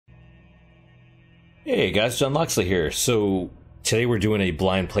Hey guys, John Loxley here. So today we're doing a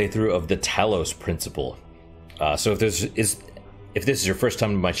blind playthrough of the Talos principle. So if this is your first time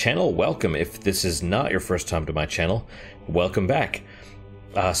to my channel, welcome. If this is not your first time to my channel, welcome back.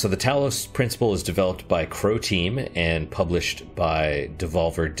 So the Talos principle is developed by Crow Team and published by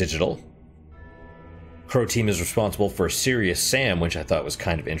Devolver Digital. Crow Team is responsible for Serious Sam, which I thought was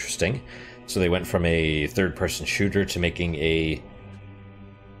kind of interesting. So they went from a third-person shooter to making a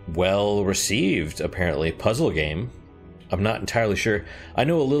well-received, apparently, puzzle game. I'm not entirely sure. I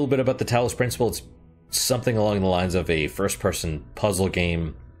know a little bit about the Talos principle. It's something along the lines of a first-person puzzle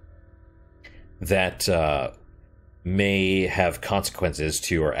game that may have consequences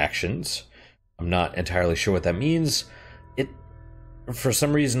to your actions. I'm not entirely sure what that means. For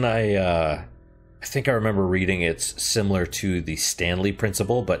some reason, I think I remember reading it's similar to the Stanley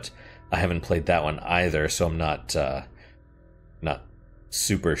principle, but I haven't played that one either, so I'm not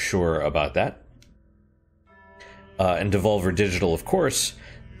super sure about that. And Devolver Digital, of course,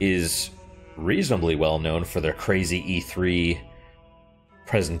 is reasonably well known for their crazy E3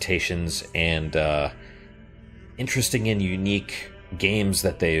 presentations and interesting and unique games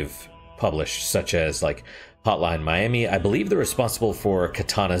that they've published, such as like Hotline Miami. I believe they're responsible for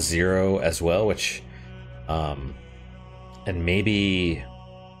Katana Zero as well, which and maybe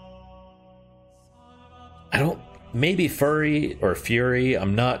maybe Furry or Fury.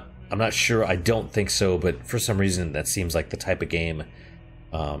 I'm not sure. I don't think so, but for some reason that seems like the type of game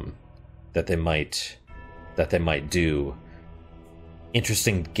that they might do.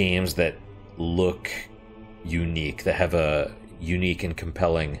 Interesting games that look unique, that have a unique and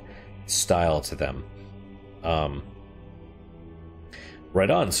compelling style to them.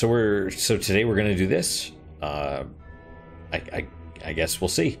 Right on. So today we're gonna do this. I guess we'll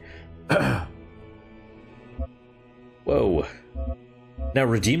see. Whoa. Now,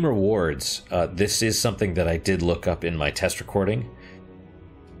 redeem rewards. This is something that I did look up in my test recording.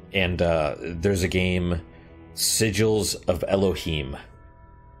 And there's a game, Sigils of Elohim,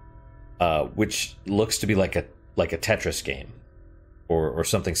 which looks to be like a Tetris game or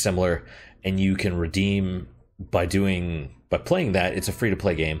something similar. And you can redeem by playing that. It's a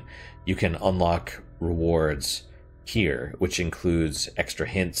free-to-play game. You can unlock rewards here, which includes extra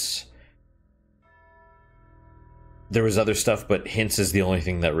hints. There was other stuff, but hints is the only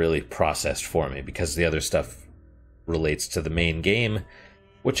thing that really processed for me, because the other stuff relates to the main game,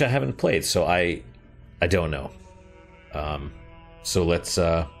 which I haven't played, so I don't know. So let's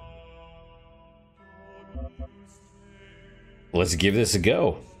give this a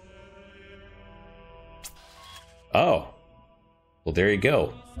go. Oh, well, there you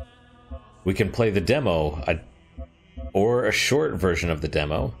go. We can play the demo, or a short version of the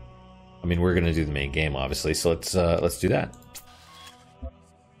demo. I mean, we're gonna do the main game, obviously, so let's do that.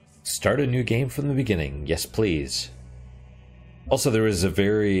 Start a new game from the beginning. Yes, please. Also, there is a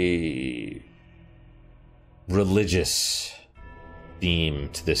very religious theme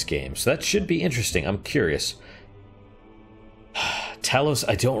to this game, so that should be interesting. I'm curious. Talos,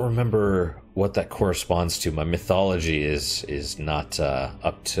 I don't remember what that corresponds to. My mythology is not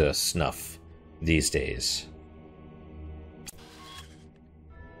up to snuff these days.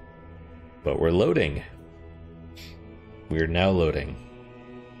 But we're loading. We're now loading.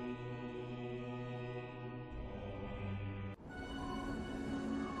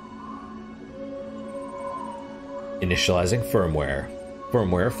 Initializing firmware.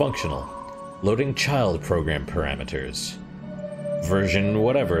 Firmware functional. Loading child program parameters. Version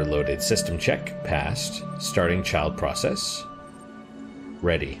whatever loaded. System check. Passed. Starting child process.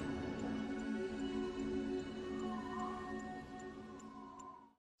 Ready.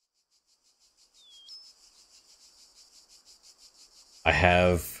 I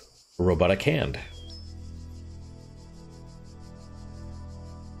have a robotic hand.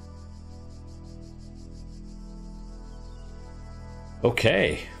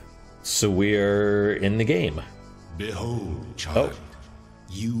 Okay, so we're in the game. Behold, child,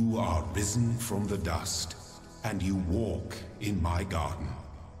 you are risen from the dust, and you walk in my garden.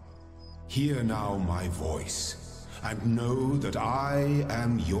 Hear now my voice, and know that I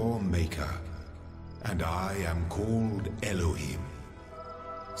am your maker, and I am called Elohim.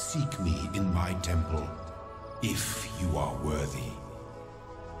 Seek me in my temple, if you are worthy.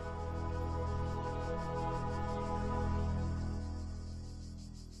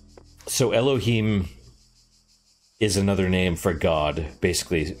 So Elohim is another name for God,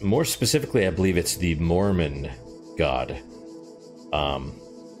 basically. More specifically, I believe it's the Mormon God. I'm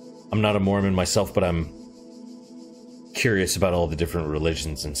not a Mormon myself, but I'm curious about all the different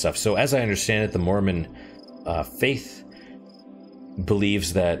religions and stuff. So as I understand it, the Mormon faith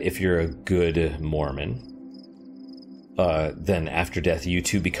believes that if you're a good Mormon, then after death you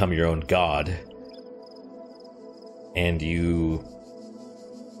too become your own god, and you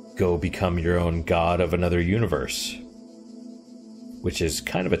go become your own god of another universe, which is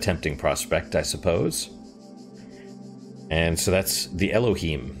kind of a tempting prospect, I suppose. And so that's the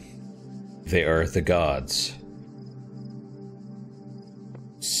Elohim. They are the gods.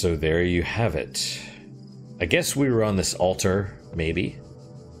 So there you have it. I guess we were on this altar, maybe.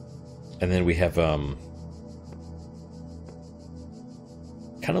 And then we have, kind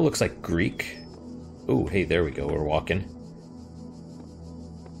of looks like Greek. Oh, hey, there we go, we're walking.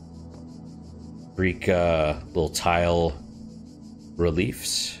 Greek, little tile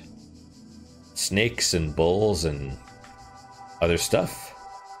reliefs. Snakes and bulls and other stuff.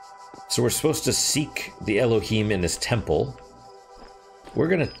 So we're supposed to seek the Elohim in his temple. We're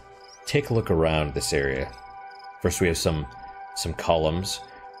gonna take a look around this area. First we have some columns.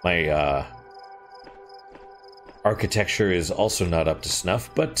 My architecture is also not up to snuff,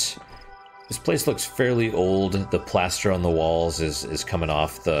 but this place looks fairly old. The plaster on the walls is coming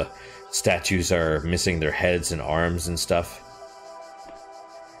off. The statues are missing their heads and arms and stuff.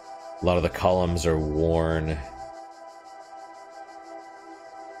 A lot of the columns are worn.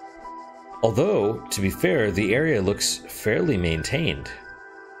 Although, to be fair, the area looks fairly maintained.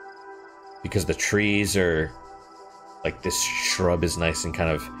 Because the trees are... like, this shrub is nice and kind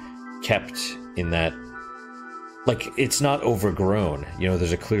of kept in that... like, it's not overgrown. You know,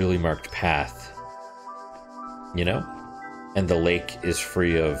 there's a clearly marked path. You know? And the lake is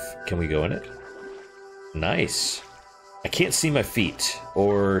free of... can we go in it? Nice. I can't see my feet.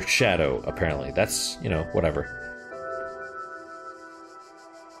 Or shadow, apparently. That's, you know, whatever.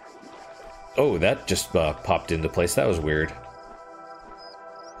 Oh, that just popped into place. That was weird.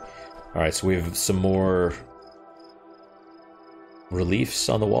 Alright, so we have some more reliefs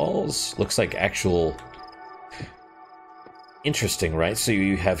on the walls. Looks like actual... interesting, right? So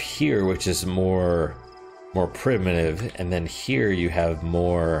you have here, which is more primitive, and then here you have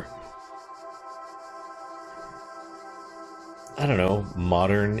more... I don't know,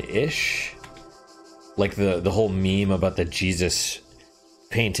 modern-ish? Like the whole meme about the Jesus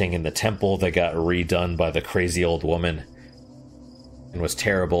painting in the temple that got redone by the crazy old woman and was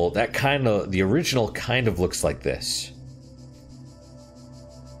terrible. That kind of, the original kind of looks like this.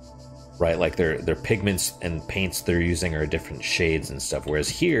 Right, like their pigments and paints they're using are different shades and stuff, whereas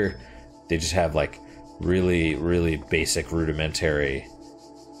here they just have like really, really basic rudimentary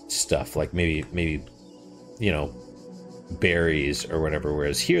stuff, like maybe you know, berries or whatever,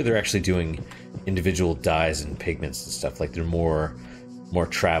 whereas here they're actually doing individual dyes and pigments and stuff, like they're more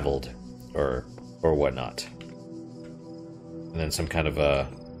traveled or whatnot. And then some kind of a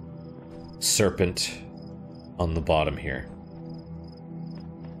serpent on the bottom here.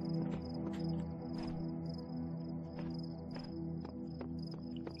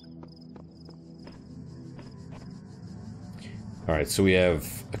 Alright, so we have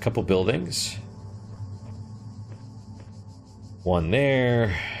a couple buildings. One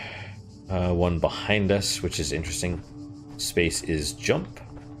there, one behind us, which is interesting. Space is jump.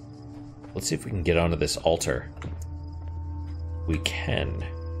 Let's see if we can get onto this altar. We can.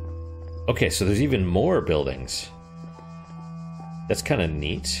 Okay, so there's even more buildings. That's kind of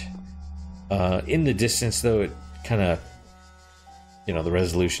neat. In the distance, though, it kind of, you know, the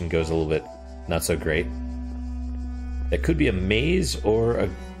resolution goes a little bit not so great. That could be a maze or a...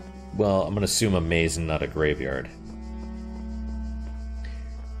 well, I'm going to assume a maze and not a graveyard.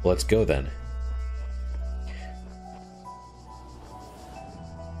 Well, let's go then.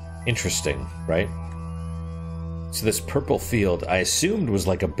 Interesting, right? So this purple field I assumed was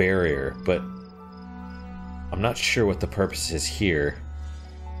like a barrier, but I'm not sure what the purpose is here.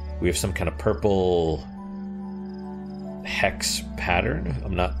 We have some kind of purple hex pattern.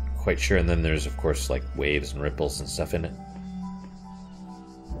 I'm not quite sure. And then there's, of course, like waves and ripples and stuff in it.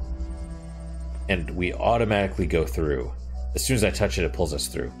 And we automatically go through. As soon as I touch it, it pulls us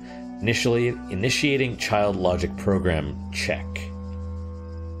through. Initiating child logic program check.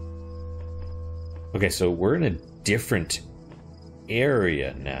 Okay, so we're in a different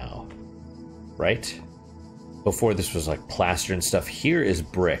area now, right? Before this was like plaster and stuff. Here is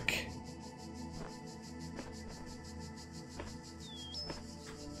brick.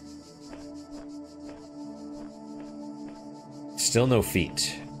 Still no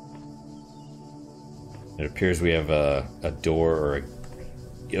feet. It appears we have a door or a...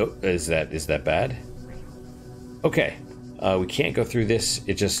 oh, is that bad? Okay, we can't go through this.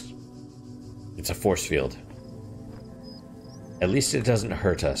 It's a force field. At least it doesn't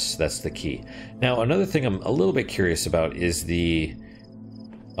hurt us. That's the key. Now, another thing I'm a little bit curious about is the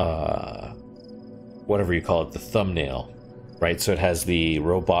whatever you call it, the thumbnail, right? So it has the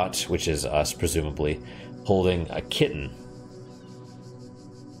robot, which is us, presumably, holding a kitten.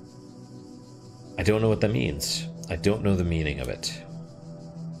 I don't know what that means. I don't know the meaning of it.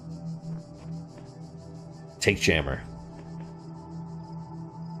 Take Jammer.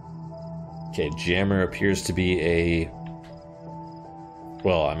 Okay, Jammer appears to be a...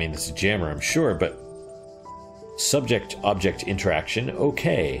 Well, I mean, it's a jammer, I'm sure, but... Subject-object interaction,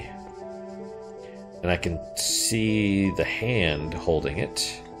 okay. And I can see the hand holding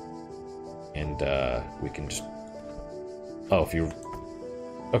it. And, we can just... Oh, if you...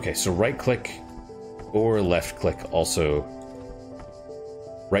 Okay, so right-click or left-click also...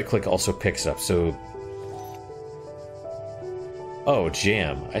 Right-click also picks up, so... Oh,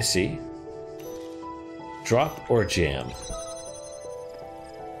 jam, I see. Drop or jam.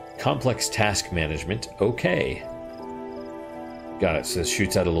 Complex task management, okay. Got it, so this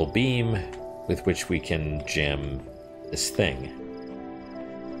shoots out a little beam with which we can jam this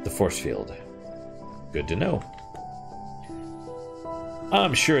thing. The force field. Good to know.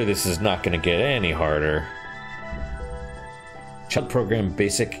 I'm sure this is not going to get any harder. Child program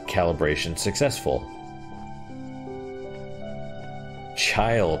basic calibration successful.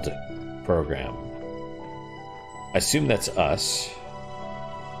 Child program. I assume that's us.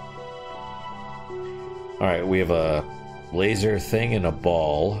 Alright, we have a laser thing and a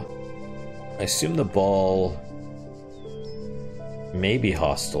ball. I assume the ball may be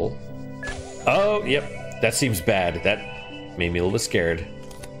hostile. Oh, yep, that seems bad. That made me a little bit scared.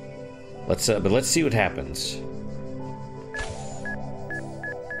 But let's see what happens.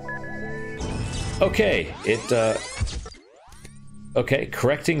 Okay, okay,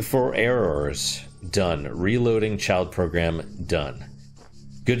 correcting for errors. Done. Reloading child program. Done.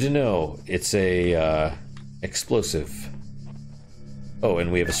 Good to know. It's a, explosive. Oh,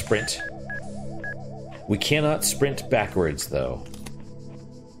 and we have a sprint. We cannot sprint backwards, though.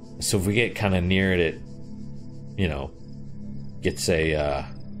 So if we get kind of near it, you know, gets a,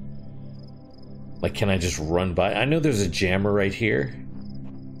 like, can I just run by? I know there's a jammer right here,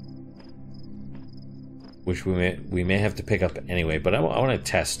 which we may have to pick up anyway, but I want to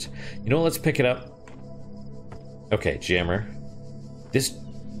test. You know what, let's pick it up. Okay, jammer. This...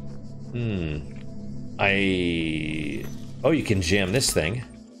 Oh, you can jam this thing.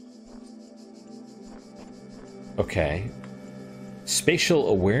 Okay. Spatial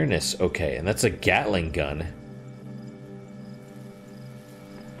awareness, okay, and that's a Gatling gun.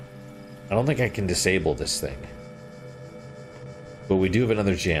 I don't think I can disable this thing. But we do have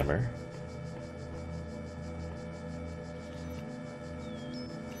another jammer.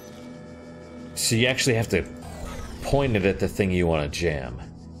 So you actually have to point it at the thing you want to jam.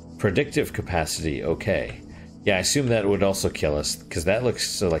 Predictive capacity, okay. Yeah, I assume that would also kill us, because that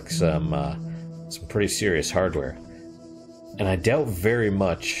looks like some pretty serious hardware. And I doubt very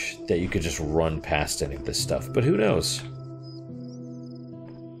much that you could just run past any of this stuff, but who knows?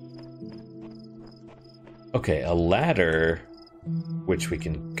 Okay, a ladder, which we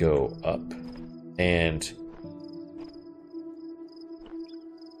can go up, and...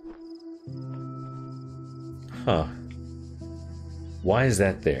 Huh. Why is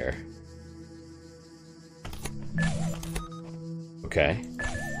that there? Okay.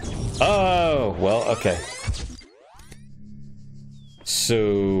 Oh, well, okay.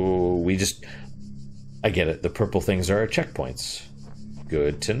 So, we just... I get it. The purple things are our checkpoints.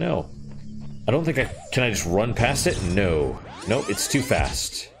 Good to know. I don't think I... Can I just run past it? No. Nope, it's too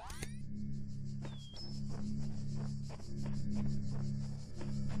fast.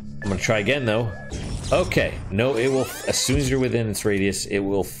 I'm gonna try again, though. Okay. No, it will... As soon as you're within its radius, it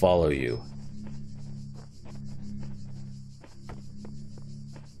will follow you.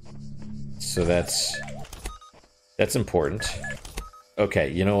 So that's important.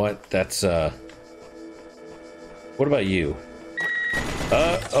 Okay, you know what? That's, What about you?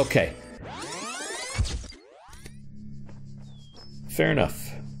 Okay. Fair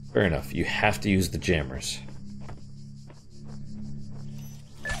enough. Fair enough. You have to use the jammers.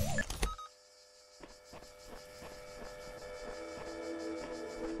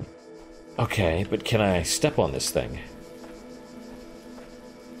 Okay, but can I step on this thing?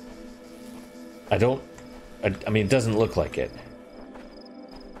 I don't... I mean, it doesn't look like it.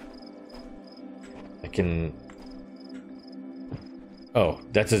 I can... Oh,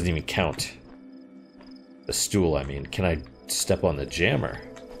 that doesn't even count. The stool, I mean. Can I step on the jammer?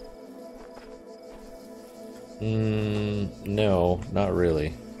 No, not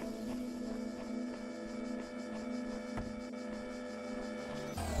really.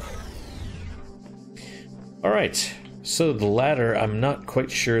 Alright. So the ladder, I'm not quite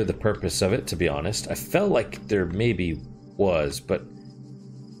sure the purpose of it, to be honest. I felt like there maybe was, but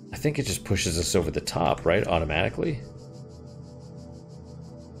I think it just pushes us over the top, right? Automatically?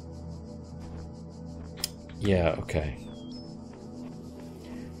 Yeah, okay.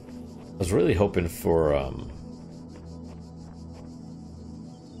 I was really hoping for, I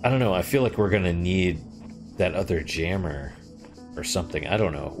don't know, I feel like we're gonna need that other jammer or something. I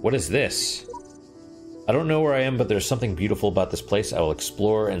don't know. What is this? I don't know where I am, but there's something beautiful about this place. I will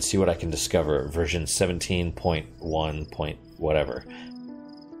explore and see what I can discover. Version 17.1 point whatever.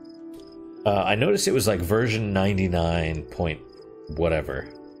 I noticed it was like version 99 point whatever.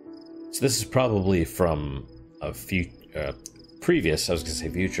 So this is probably from a previous, I was going to say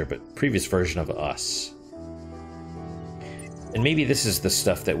future, but previous version of us. And maybe this is the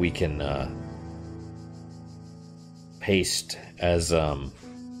stuff that we can paste as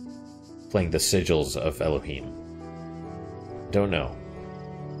playing the sigils of Elohim. Don't know.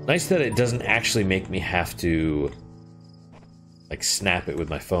 Nice that it doesn't actually make me have to like snap it with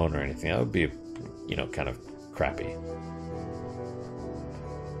my phone or anything. That would be, you know, kind of crappy.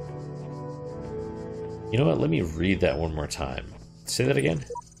 You know what? Let me read that one more time. Say that again.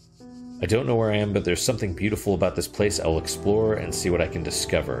 I don't know where I am, but there's something beautiful about this place. I will explore and see what I can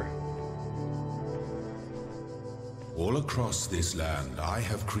discover. All across this land, I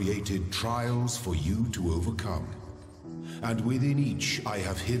have created trials for you to overcome. And within each, I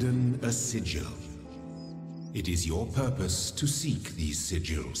have hidden a sigil. It is your purpose to seek these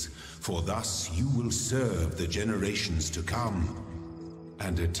sigils, for thus you will serve the generations to come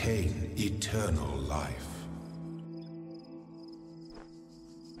and attain eternal life.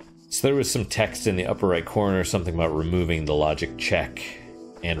 So there was some text in the upper right corner, something about removing the logic check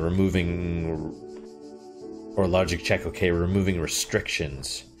and removing... Or logic check, okay, removing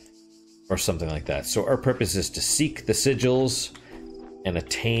restrictions. Or something like that. So our purpose is to seek the sigils and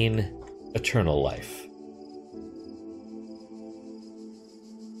attain eternal life.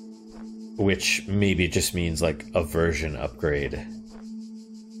 Which maybe just means like a version upgrade.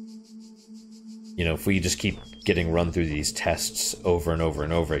 You know, if we just keep getting run through these tests over and over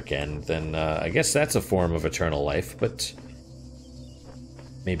and over again, then I guess that's a form of eternal life, but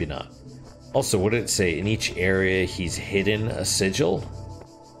maybe not. Also, what did it say? In each area, he's hidden a sigil?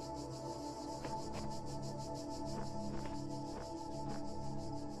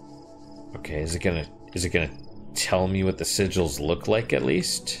 Okay, is it gonna tell me what the sigils look like at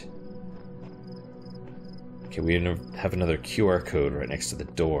least? Okay, we have another QR code right next to the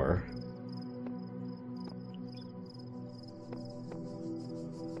door.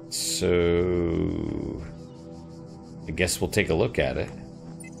 So I guess we'll take a look at it.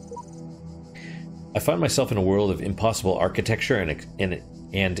 I find myself in a world of impossible architecture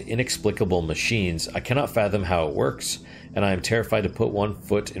and inexplicable machines. I cannot fathom how it works, and I am terrified to put one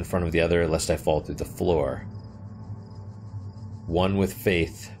foot in front of the other lest I fall through the floor. One with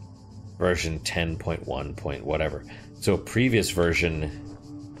Faith, version 10.1 point whatever. So a previous version,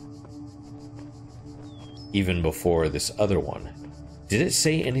 even before this other one. Did it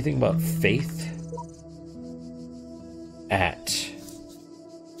say anything about Faith? At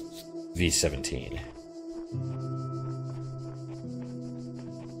V17.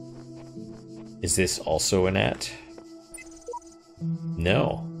 Is this also an at?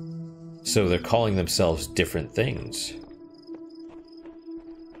 No. So they're calling themselves different things.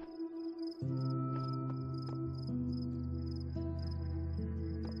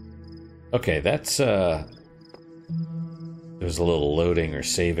 Okay, that's there's a little loading or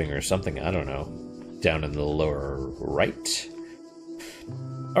saving or something, I don't know, down in the lower right.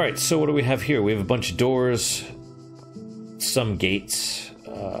 Alright, so what do we have here? We have a bunch of doors, some gates.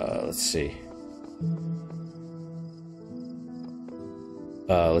 Let's see.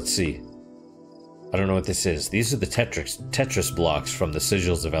 Let's see. I don't know what this is. These are the Tetris blocks from the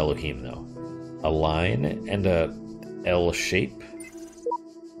sigils of Elohim, though. A line and a L shape.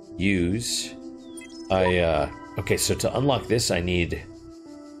 Use. Okay, so to unlock this, I need...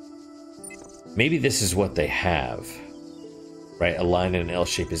 Maybe this is what they have. Right, a line and an L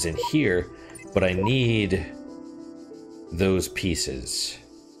shape is in here, but I need those pieces.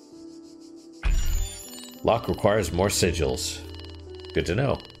 Lock requires more sigils. Good to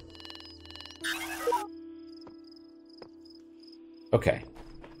know. Okay.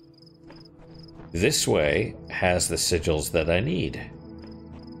 This way has the sigils that I need.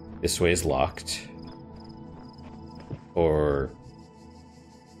 This way is locked. Or...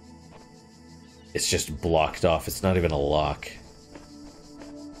 it's just blocked off. It's not even a lock.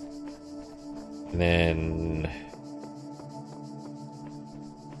 And then...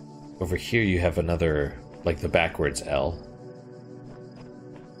 over here you have another like the backwards L,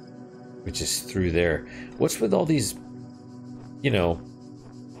 which is through there. What's with all these, you know,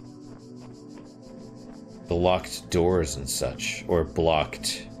 the locked doors and such, or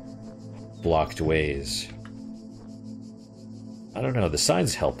blocked ways? I don't know. The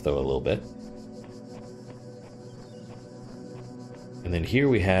signs help though a little bit. And then here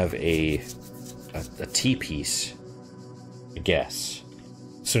we have a T-piece, I guess.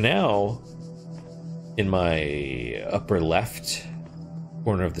 So now, in my upper left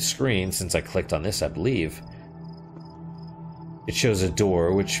corner of the screen, since I clicked on this, I believe, it shows a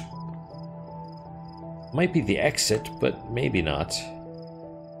door, which might be the exit, but maybe not.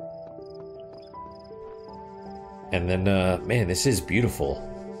 And then, man, this is beautiful.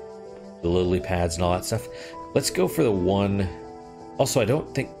 The lily pads and all that stuff. Let's go for the one... Also, I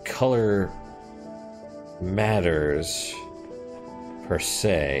don't think color matters, per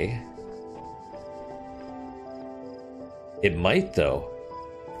se. It might, though,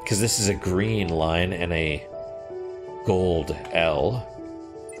 because this is a green line and a gold L.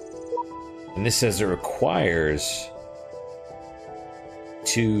 And this says it requires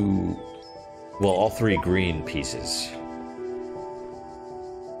two, well, all three green pieces.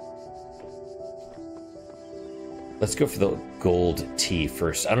 Let's go for the gold T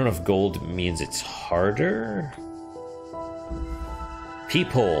first. I don't know if gold means it's harder.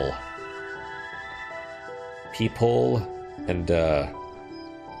 Peephole. Peephole and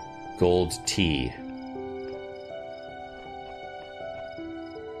gold T.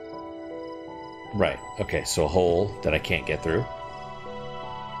 Right, okay, so a hole that I can't get through.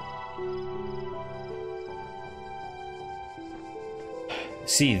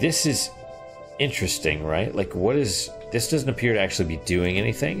 See, this is interesting, right? Like, what is... This doesn't appear to actually be doing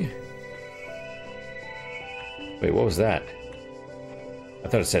anything. Wait, what was that? I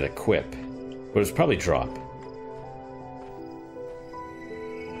thought it said equip, but it was probably drop.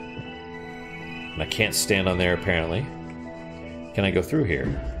 And I can't stand on there, apparently. Can I go through here?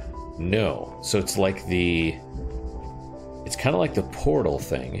 No. So it's like the... It's kind of like the portal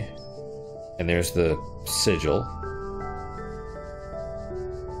thing. And there's the sigil.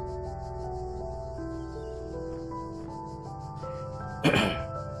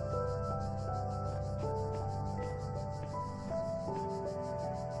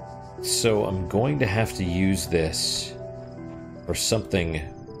 So I'm going to have to use this for something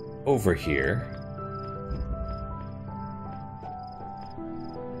over here.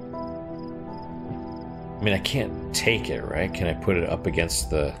 I mean, I can't take it, right? Can I put it up against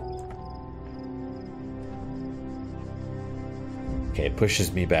the... Okay, it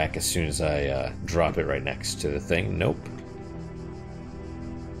pushes me back as soon as I drop it right next to the thing. Nope.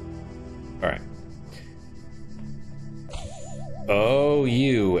 Alright. Oh,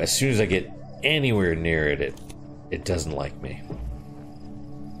 you. As soon as I get anywhere near it, it doesn't like me.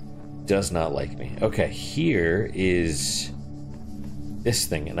 Does not like me. Okay, here is this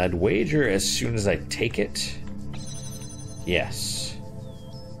thing, and I'd wager as soon as I take it... Yes.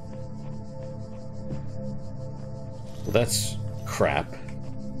 Well, that's crap.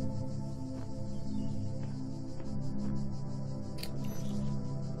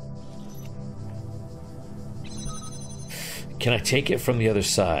 Can I take it from the other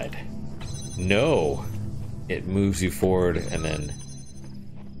side? No. It moves you forward and then...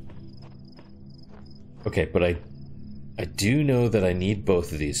 Okay, but I do know that I need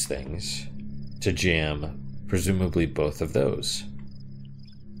both of these things to jam, presumably both of those.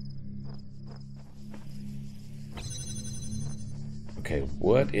 Okay,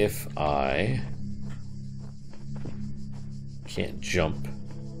 what if I can't jump?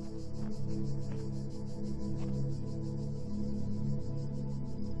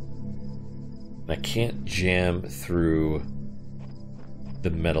 I can't jam through the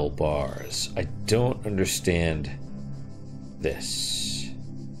metal bars. I don't understand this.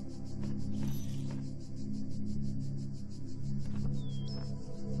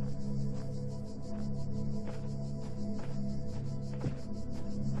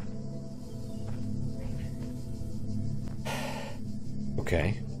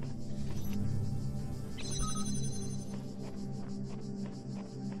 Okay.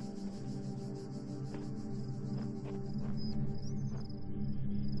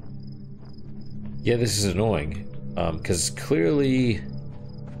 Yeah, this is annoying, because clearly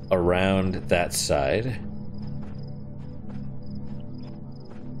around that side...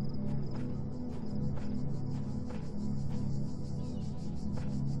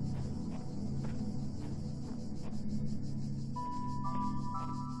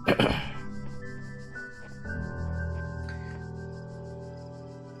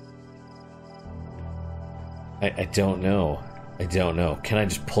 I don't know. I don't know. Can I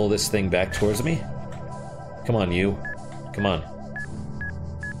just pull this thing back towards me? Come on, you. Come on.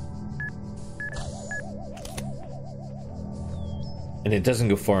 And it doesn't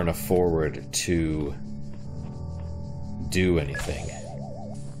go far enough forward to do anything.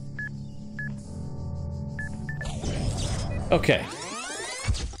 Okay.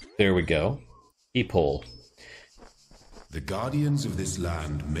 There we go. E-pole. The guardians of this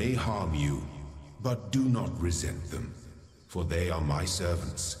land may harm you, but do not resent them, for they are my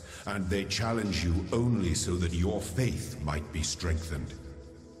servants, and they challenge you only so that your faith might be strengthened.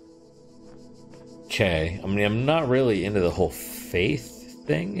 Okay, I mean, I'm not really into the whole faith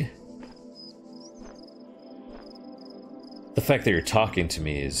thing. The fact that you're talking to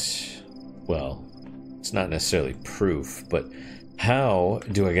me is, well, it's not necessarily proof, but how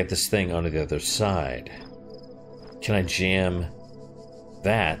do I get this thing onto the other side? Can I jam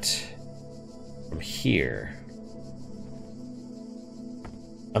that from here?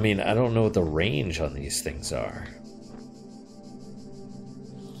 I mean, I don't know what the range on these things are.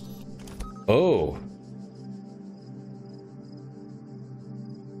 Oh.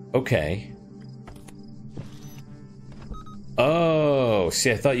 Okay. Oh,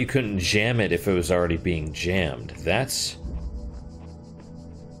 see, I thought you couldn't jam it if it was already being jammed. That's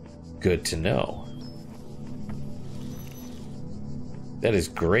good to know. That is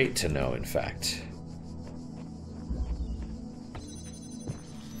great to know, in fact.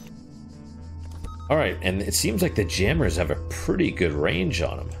 Alright, and it seems like the jammers have a pretty good range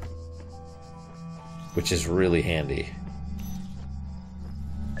on them, which is really handy.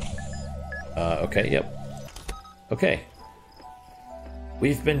 Okay, yep. Okay.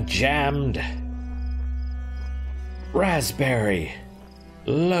 We've been jammed. Raspberry.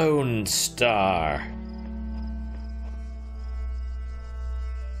 Lone Star.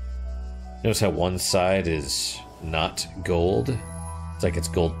 Notice how one side is not gold? It's like it's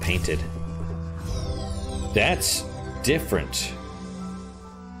gold painted. That's different.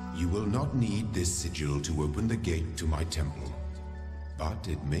 You will not need this sigil to open the gate to my temple, but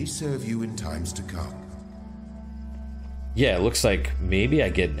it may serve you in times to come. Yeah, it looks like maybe I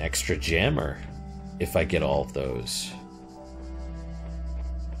get an extra jammer if I get all of those.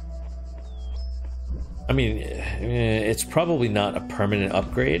 I mean, it's probably not a permanent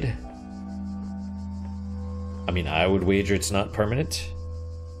upgrade. I mean, I would wager it's not permanent.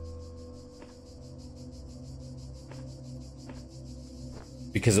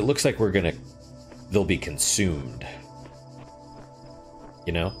 Because it looks like they'll be consumed.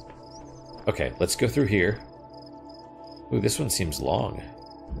 You know? Okay, let's go through here. Ooh, this one seems long.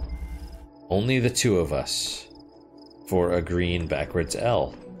 Only the two of us. For a green backwards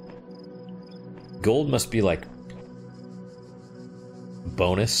L. Gold must be like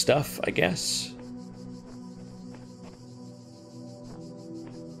bonus stuff, I guess.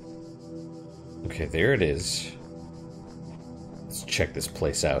 Okay, there it is. Let's check this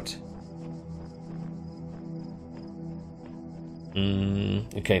place out.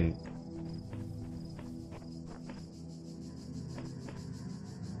 Okay.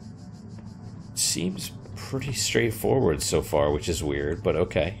 Seems pretty straightforward so far, which is weird, but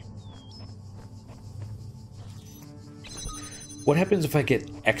okay. What happens if I get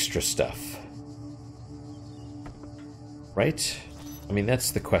extra stuff? Right? I mean,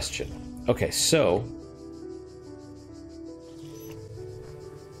 that's the question. Okay, so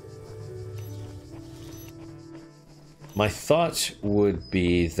my thought would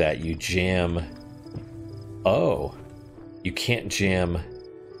be that you jam... Oh, you can't jam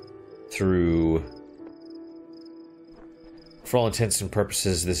through... For all intents and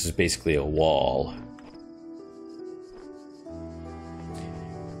purposes, this is basically a wall.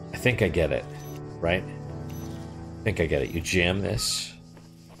 I think I get it, right? I think I get it. You jam this,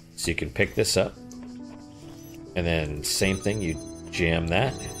 so you can pick this up. And then, same thing, you jam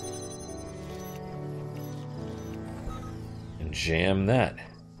that. And jam that.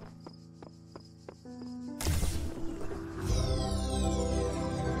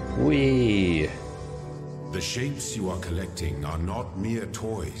 Whee! The shapes you are collecting are not mere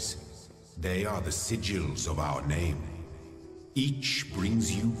toys. They are the sigils of our name. Each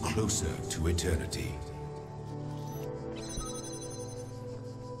brings you closer to eternity.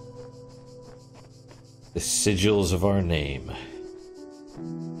 The sigils of our name.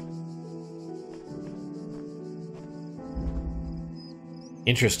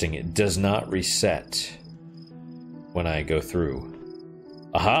 Interesting, it does not reset when I go through.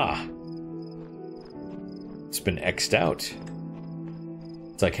 Aha! It's been X'd out.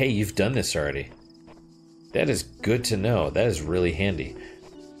 It's like, hey, you've done this already. That is good to know. That is really handy.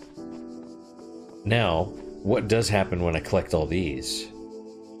 Now, what does happen when I collect all these?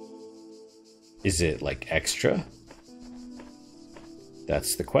 Is it like extra?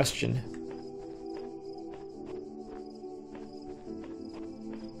 That's the question.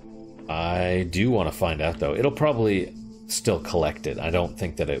 I do want to find out though. It'll probably still collect it. I don't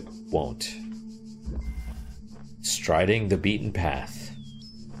think that it won't. Striding the beaten path.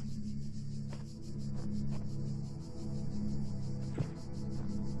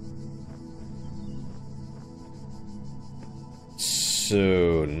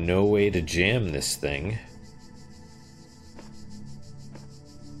 So, no way to jam this thing.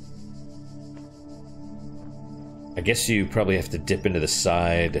 I guess you probably have to dip into the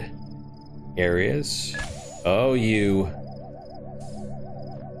side areas. Oh, you.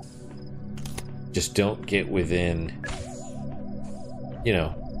 Just don't get within, you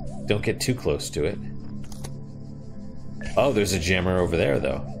know, don't get too close to it. Oh, there's a jammer over there,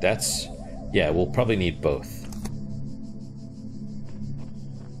 though. That's, yeah, we'll probably need both.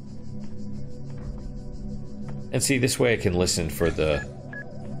 And see, this way I can listen for the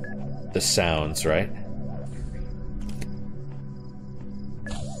sounds, right?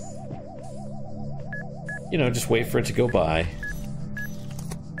 You know, just wait for it to go by.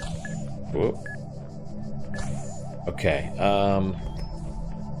 Whoop. Okay, well,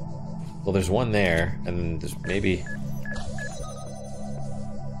 there's one there, and there's maybe...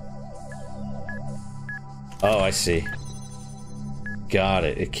 Oh, I see. Got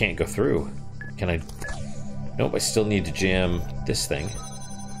it. It can't go through. Can I... Nope, I still need to jam this thing.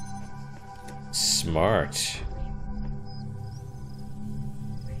 Smart.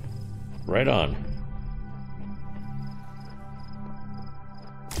 Right on.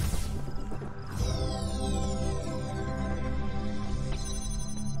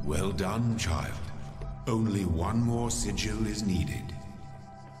 Well done, child. Only one more sigil is needed.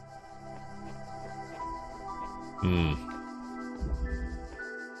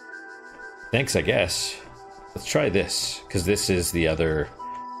 Thanks, I guess. Let's try this, because this is the other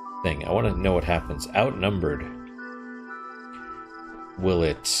thing. I want to know what happens. Outnumbered. Will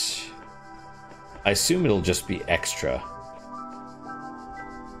it... I assume it'll just be extra.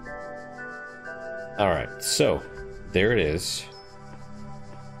 Alright, so, there it is.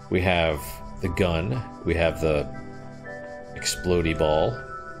 We have the gun. We have the explodey ball.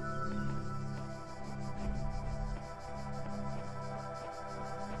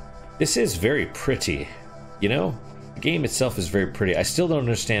 This is very pretty. You know, the game itself is very pretty. I still don't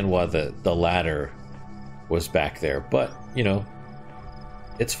understand why the ladder was back there, but, you know,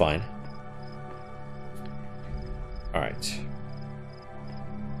 it's fine. Alright.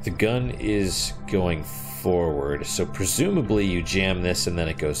 The gun is going forward, so presumably you jam this and then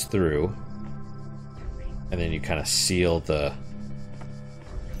it goes through. And then you kind of seal the...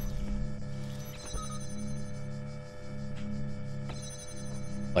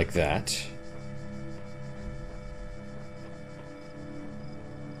 like that.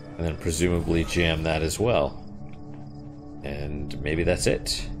 And then presumably jam that as well. And maybe that's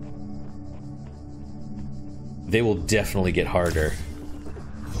it. They will definitely get harder.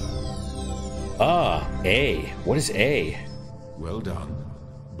 Ah, A. What is A? Well done.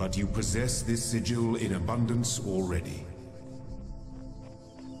 But you possess this sigil in abundance already.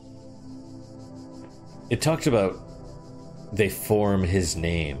 It talked about they form his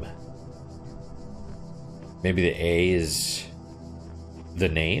name. Maybe the A is the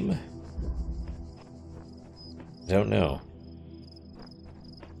name? I don't know.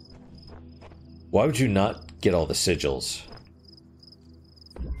 Why would you not get all the sigils?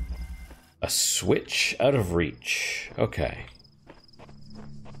 A switch out of reach. Okay.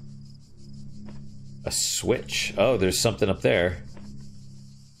 A switch. Oh, there's something up there.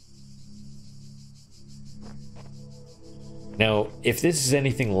 Now, if this is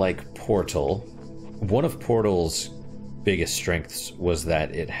anything like Portal, one of Portal's biggest strengths was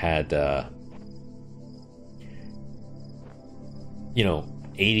that it had, you know,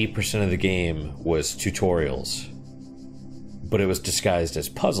 80% of the game was tutorials. But it was disguised as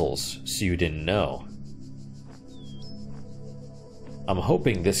puzzles, so you didn't know. I'm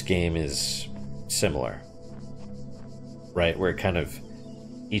hoping this game is similar. Right? Where it kind of,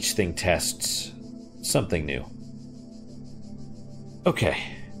 each thing tests something new. Okay.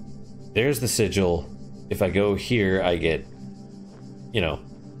 There's the sigil. If I go here, I get, you know,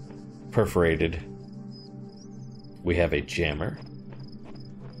 perforated. We have a jammer.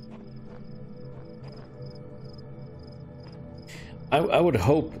 I would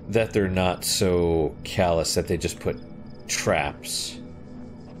hope that they're not so callous that they just put traps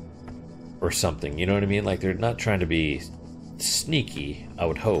or something, you know what I mean? Like, they're not trying to be sneaky, I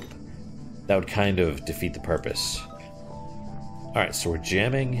would hope. that would kind of defeat the purpose. Alright, so we're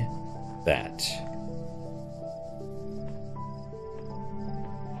jamming that.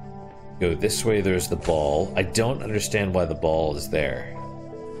 Go this way, there's the ball. I don't understand why the ball is there.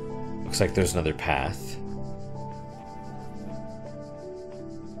 Looks like there's another path.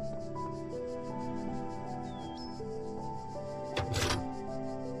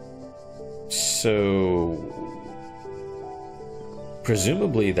 So...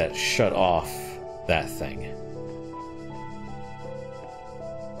 presumably that shut off that thing.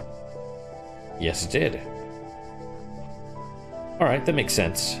 Yes, it did. Alright, that makes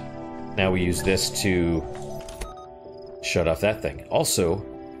sense. Now we use this to shut off that thing. Also,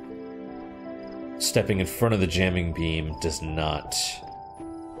 stepping in front of the jamming beam does not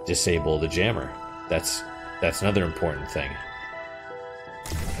disable the jammer. That's another important thing.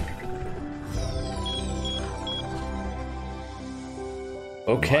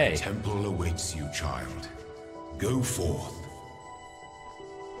 Okay. My temple awaits you, child. Go forth.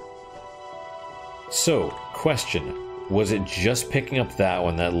 So, question. Was it just picking up that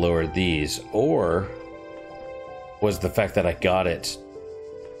one that lowered these, or was the fact that I got it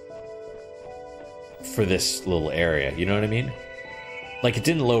for this little area? You know what I mean? Like, it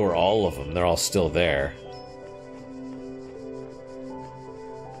didn't lower all of them. They're all still there.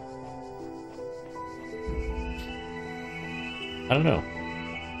 I don't know.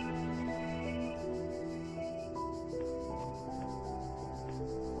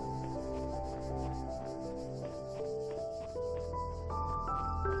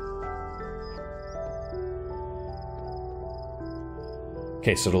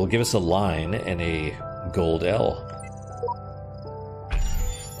 Okay, so it'll give us a line and a gold L.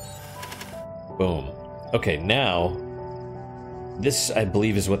 Boom. Okay, now, this, I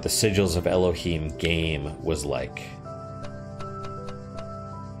believe, is what the Sigils of Elohim game was like.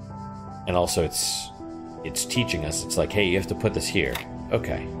 And also, it's teaching us. It's like, hey, you have to put this here.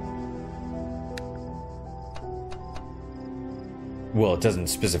 Okay. Well, it doesn't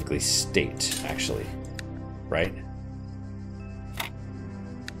specifically state, actually. Right?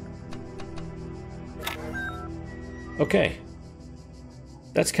 Okay.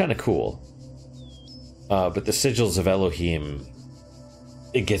 That's kind of cool. But the Sigils of Elohim,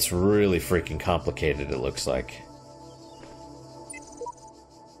 it gets really freaking complicated, it looks like.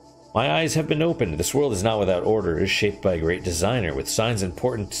 My eyes have been opened. This world is not without order. It is shaped by a great designer, with signs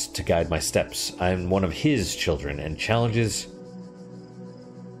important to guide my steps. I am one of his children, and challenges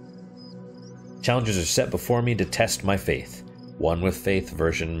are set before me to test my faith. One with faith,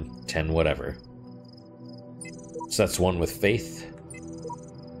 version 10 whatever. So that's one with faith.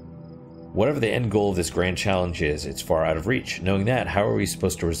 Whatever the end goal of this grand challenge is, it's far out of reach. Knowing that, how are we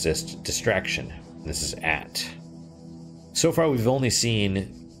supposed to resist distraction? This is at. So far, we've only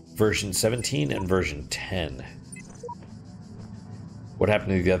seen version 17 and version 10. What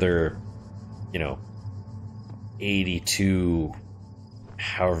happened to the other, 82,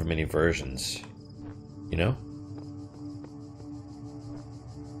 however many versions? You know?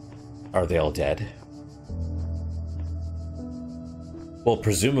 Are they all dead? Well,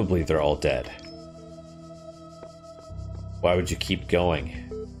 presumably they're all dead. Why would you keep going?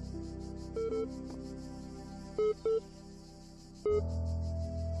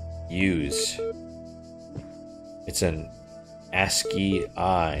 Use. It's an ASCII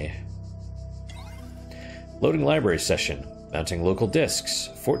I. Loading library session. Mounting local disks.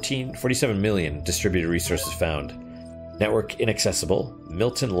 47 million distributed resources found. Network inaccessible.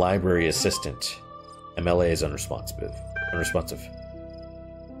 Milton Library Assistant. MLA is unresponsive.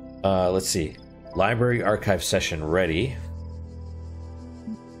 Let's see. Library archive session ready.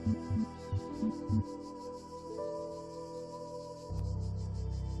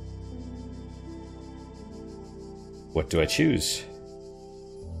 What do I choose?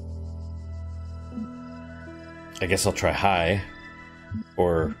 I guess I'll try high.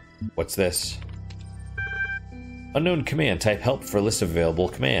 Or, what's this? Unknown command. Type help for a list of available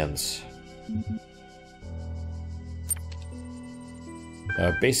commands.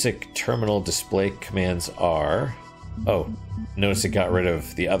 Basic terminal display commands are... Oh, notice it got rid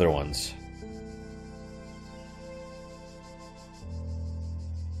of the other ones.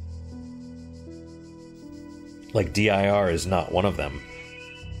 Like DIR is not one of them.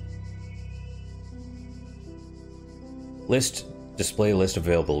 List, display list of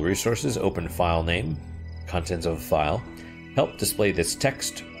available resources, open file name, contents of a file, help display this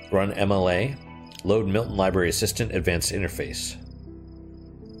text, run MLA, load Milton Library Assistant, advanced interface.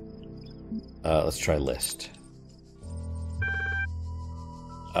 Let's try list.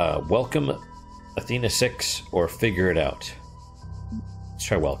 Welcome Athena 6 or figure it out. Let's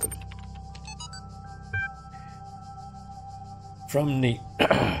try welcome. From Nadia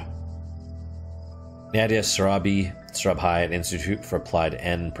Sarabhi at Institute for Applied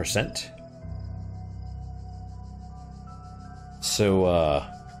N%. So,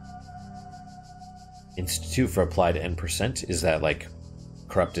 Institute for Applied N%, is that like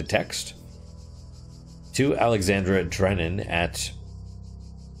corrupted text? To Alexandra Drennan at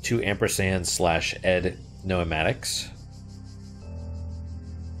 2&/ed Noematics.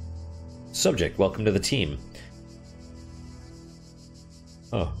 Subject, welcome to the team.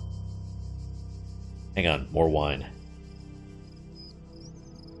 Oh. Hang on, more wine.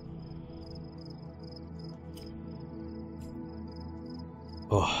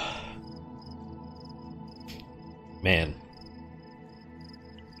 Oh. Man.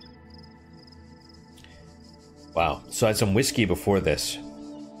 Wow. So I had some whiskey before this.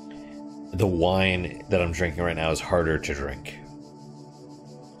 The wine that I'm drinking right now is harder to drink.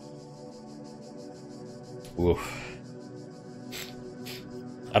 Oof.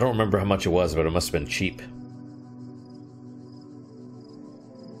 I don't remember how much it was, but it must have been cheap.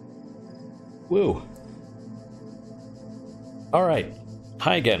 Woo. Alright.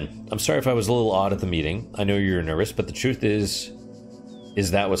 Hi again. I'm sorry if I was a little odd at the meeting. I know you're nervous, but the truth is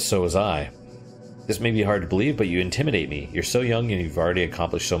that so was I. This may be hard to believe, but you intimidate me. You're so young and you've already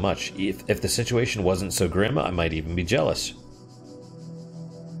accomplished so much. If the situation wasn't so grim, I might even be jealous.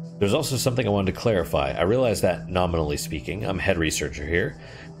 There's also something I wanted to clarify. I realize that, nominally speaking, I'm head researcher here,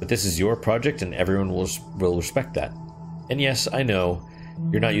 but this is your project and everyone will respect that. And yes, I know,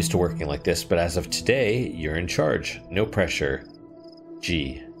 you're not used to working like this, but as of today, you're in charge. No pressure.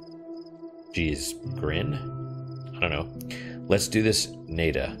 G. G's grin? I don't know. Let's do this,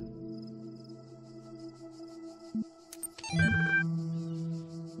 Nada.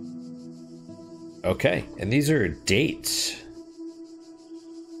 Okay, and these are dates.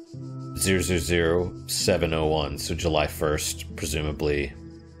 000701, so July 1st, presumably,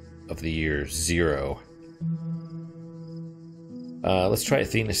 of the year 0. Let's try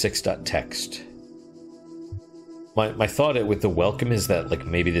Athena6.text. My thought with the welcome is that, like,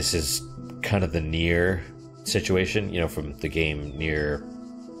 maybe this is kind of the Nier situation, you know, from the game Nier,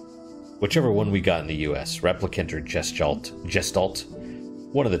 whichever one we got in the US, Replicant or Gestalt,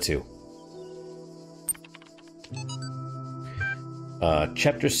 one of the two.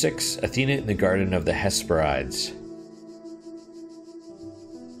 Chapter 6, Athena in the Garden of the Hesperides.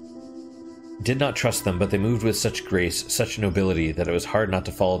 Did not trust them, but they moved with such grace, such nobility, that it was hard not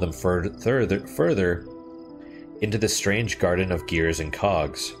to follow them further into the strange garden of gears and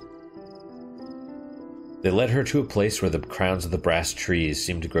cogs. They led her to a place where the crowns of the brass trees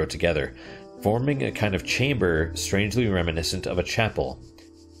seemed to grow together, forming a kind of chamber strangely reminiscent of a chapel.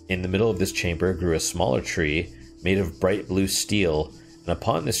 In the middle of this chamber grew a smaller tree, made of bright blue steel, and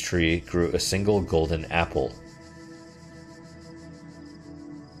upon this tree grew a single golden apple.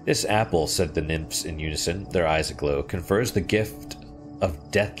 This apple, said the nymphs in unison, their eyes aglow, confers the gift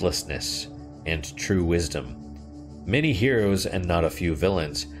of deathlessness and true wisdom. Many heroes and not a few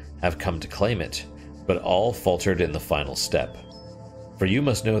villains have come to claim it, but all faltered in the final step. For you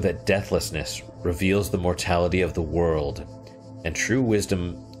must know that deathlessness reveals the mortality of the world, and true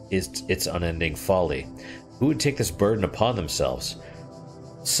wisdom is its unending folly. Who would take this burden upon themselves?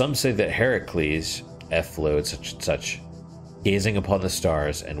 Some say that Heracles, F. Lode, such and such, gazing upon the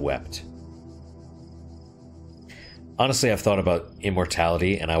stars and wept. Honestly, I've thought about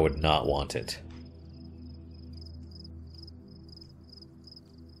immortality, and I would not want it.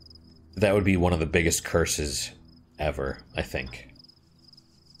 That would be one of the biggest curses ever, I think.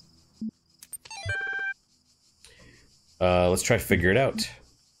 Let's try to figure it out.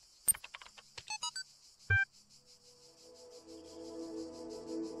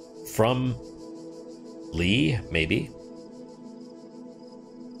 From Lee, maybe?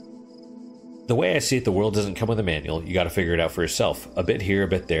 The way I see it, the world doesn't come with a manual. You gotta figure it out for yourself. A bit here, a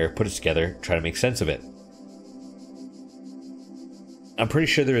bit there, put it together, try to make sense of it. I'm pretty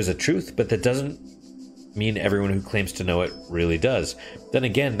sure there is a truth, but that doesn't mean everyone who claims to know it really does. Then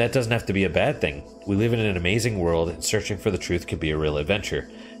again, that doesn't have to be a bad thing. We live in an amazing world, and searching for the truth could be a real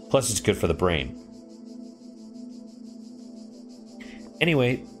adventure. Plus, it's good for the brain.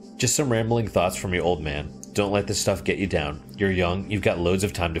 Anyway, just some rambling thoughts from your old man. Don't let this stuff get you down. You're young, you've got loads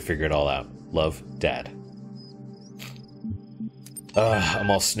of time to figure it all out. Love, Dad.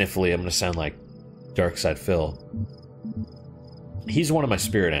 I'm all sniffly. I'm gonna sound like Darkside Phil. He's one of my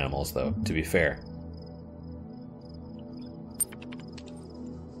spirit animals, though, to be fair.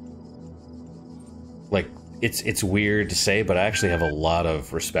 Like, it's weird to say, but I actually have a lot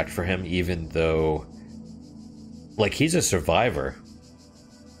of respect for him, even though, like, he's a survivor.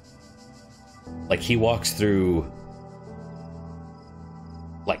 Like, he walks through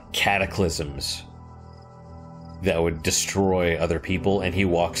cataclysms that would destroy other people, and he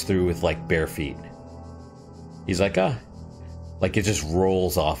walks through with like bare feet. He's like, like it just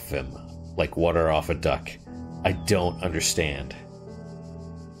rolls off of him like water off a duck. I don't understand.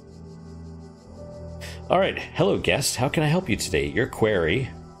 Alright, hello guest, how can I help you today? Your query.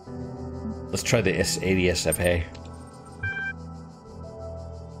 Let's try the ADSFA.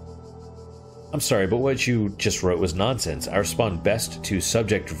 I'm sorry, but what you just wrote was nonsense. I respond best to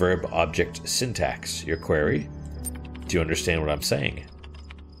subject-verb-object syntax. Your query? Do you understand what I'm saying?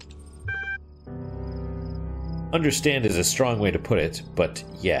 Understand is a strong way to put it, but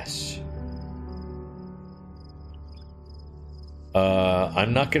yes.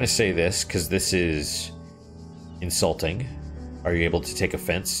 I'm not going to say this, because this is insulting. Are you able to take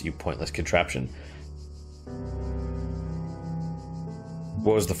offense, you pointless contraption?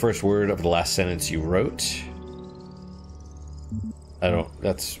 What was the first word of the last sentence you wrote?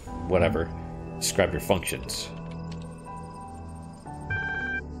 That's whatever. Describe your functions.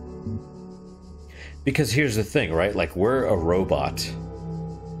 Because here's the thing, right? Like, we're a robot,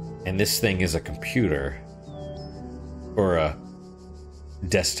 and this thing is a computer. Or a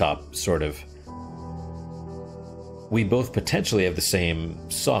desktop, sort of. We both potentially have the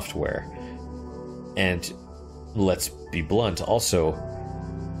same software. And let's be blunt, also,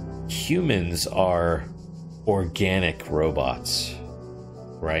 humans are organic robots,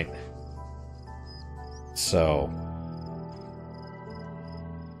 right? So,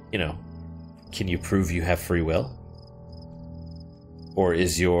 you know, can you prove you have free will? Or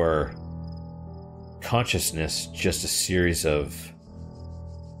is your consciousness just a series of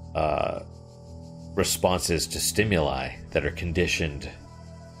responses to stimuli that are conditioned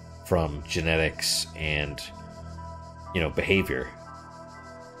from genetics and, you know, behavior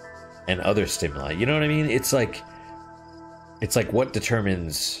and other stimuli? You know what I mean? It's like what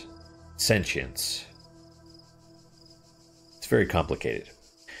determines sentience? It's very complicated.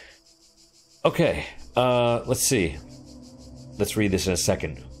 Okay, let's see. Let's read this in a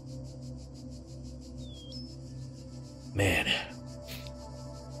second. Man.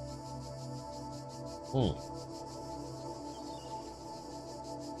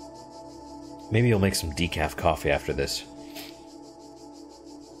 Maybe you'll make some decaf coffee after this.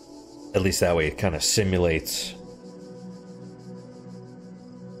 At least that way it kind of simulates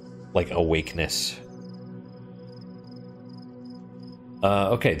like awakeness.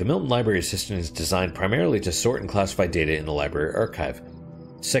 Okay, the Milton Library System is designed primarily to sort and classify data in the library archive.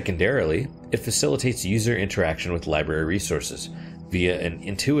 Secondarily, it facilitates user interaction with library resources via an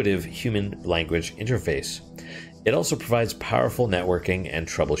intuitive human language interface. It also provides powerful networking and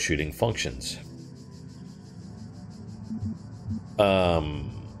troubleshooting functions.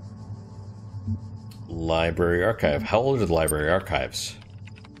 Library archive. How old are the library archives?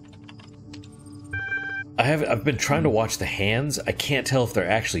 I've been trying to watch the hands. I can't tell if they're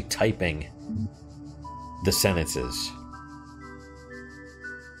actually typing the sentences.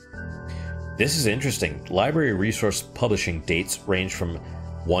 This is interesting. Library resource publishing dates range from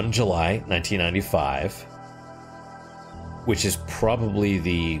 1 July 1995, which is probably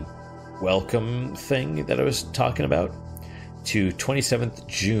the welcome thing that I was talking about, to 27th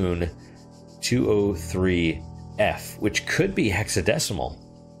June 203F, which could be hexadecimal.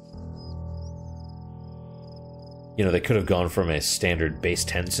 You know, they could have gone from a standard base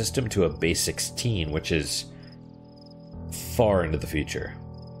 10 system to a base 16, which is far into the future.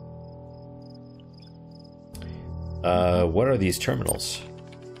 What are these terminals?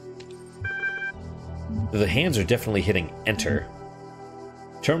 The hands are definitely hitting enter.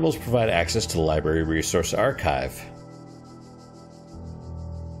 Terminals provide access to the library resource archive.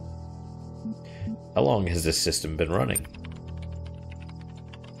 How long has this system been running?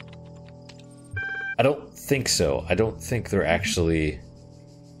 I don't think so. I don't think they're actually...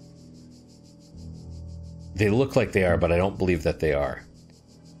 They look like they are, but I don't believe that they are.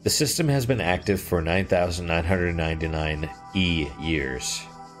 The system has been active for 9,999 years.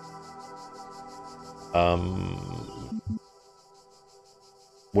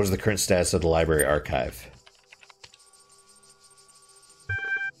 What is the current status of the library archive?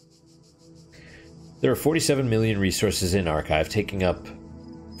 There are 47 million resources in archive, taking up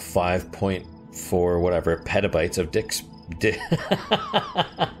 5.4 whatever petabytes of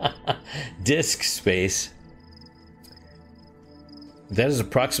disk space. That is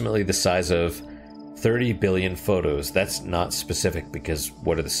approximately the size of 30 billion photos. That's not specific because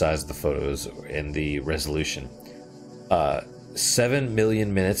what are the size of the photos and the resolution? 7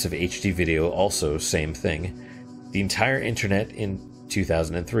 million minutes of HD video, also same thing. The entire internet in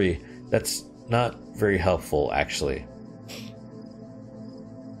 2003. That's not very helpful, actually.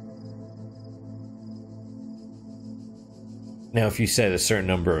 Now, if you said a certain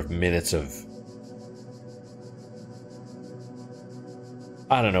number of minutes of...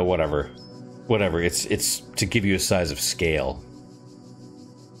 I don't know, whatever. Whatever, it's to give you a size of scale.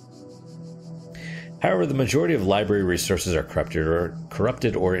 However, the majority of library resources are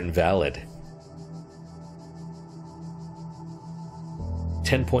corrupted or invalid.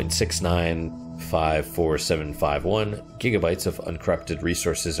 10.695471 gigabytes of uncorrupted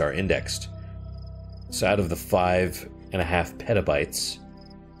resources are indexed. So out of the 5.5 petabytes,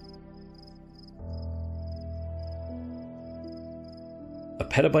 a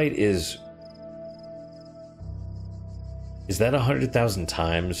petabyte is that 100,000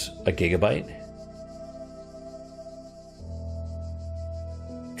 times a gigabyte?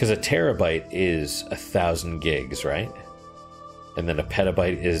 Because a terabyte is 1,000 gigs, right? And then a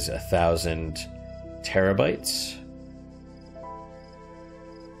petabyte is 1,000 terabytes.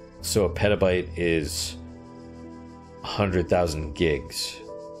 So a petabyte is 100,000 gigs,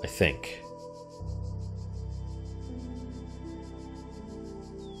 I think.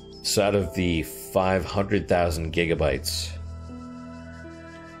 So out of the 500,000 gigabytes,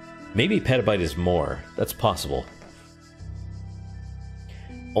 maybe petabyte is more. That's possible.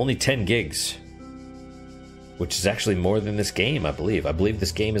 Only 10 gigs. Which is actually more than this game, I believe. I believe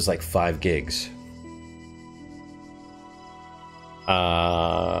this game is like 5 gigs.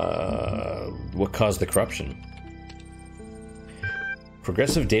 What caused the corruption?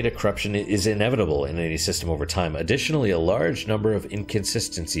 Progressive data corruption is inevitable in any system over time. Additionally, a large number of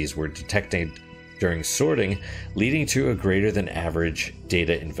inconsistencies were detected during sorting, leading to a greater than average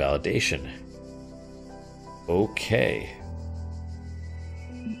data invalidation. Okay.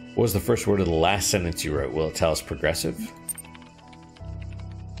 What was the first word of the last sentence you wrote? Will it tell us progressive?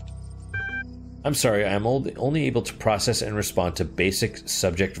 I'm sorry, I'm only able to process and respond to basic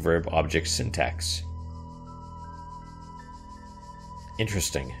subject-verb-object syntax.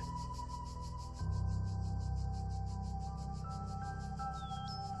 Interesting.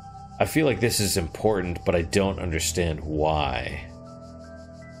 I feel like this is important, but I don't understand why.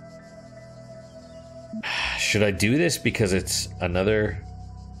 Should I do this because it's another...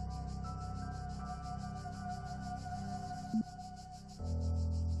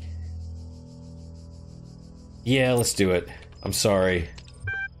 Yeah, let's do it. I'm sorry.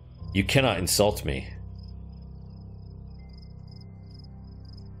 You cannot insult me.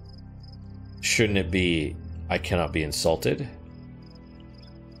 Shouldn't it be, I cannot be insulted?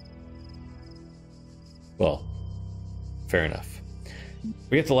 Well, fair enough.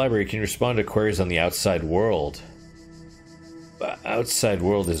 We get the library. Can you respond to queries on the outside world? Outside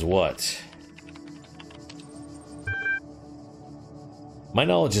world is what? My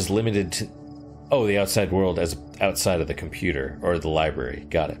knowledge is limited to... Oh, the outside world as outside of the computer, or the library.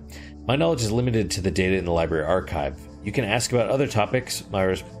 Got it. My knowledge is limited to the data in the library archive. You can ask about other topics,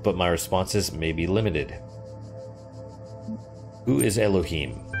 but my responses may be limited. Who is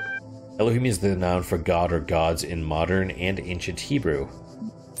Elohim? Elohim is the noun for god or gods in modern and ancient Hebrew.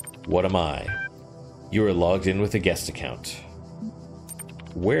 What am I? You are logged in with a guest account.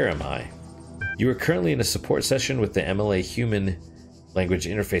 Where am I? You are currently in a support session with the MLA Human Language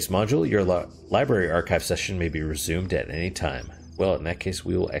Interface module. Your library archive session may be resumed at any time. Well, in that case,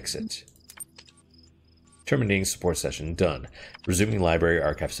 we will exit. Terminating support session, done. Resuming library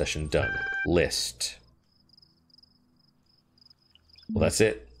archive session, done. List. Well, that's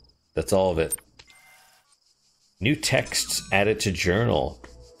it. That's all of it. New texts added to journal.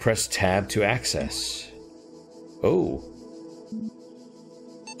 Press tab to access. Oh.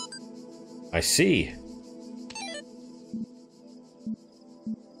 I see.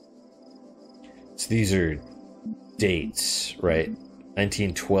 So these are dates, right?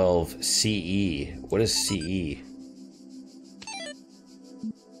 1912 CE. What is CE?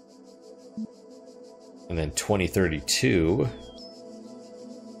 And then 2032,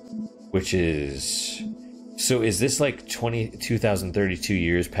 which is... So is this like 2032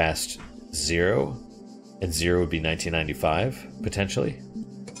 years past 0? And 0 would be 1995, potentially?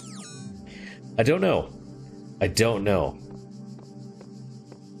 I don't know. I don't know.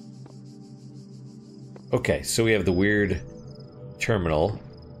 Okay, so we have the weird terminal.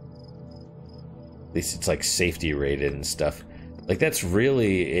 At least it's like safety rated and stuff. Like that's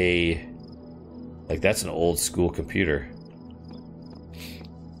really a... Like that's an old school computer.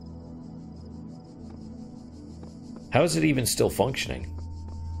 How is it even still functioning?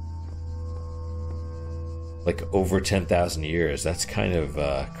 Like over 10,000 years. That's kind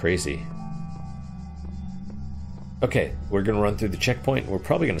of crazy. Okay, we're gonna run through the checkpoint. We're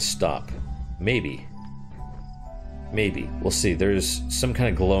probably gonna stop. Maybe. Maybe. We'll see. There's some kind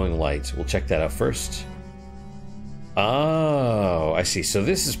of glowing light. We'll check that out first. Oh, I see. So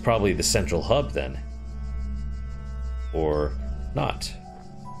this is probably the central hub then. Or not.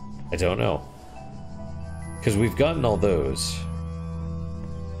 I don't know. Because we've gotten all those.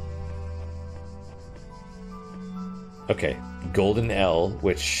 Okay, golden L,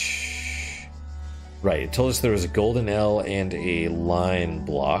 which... Right, it told us there was a golden L and a line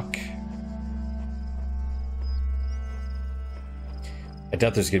block. I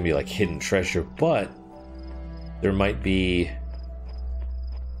doubt there's going to be, like, hidden treasure, but there might be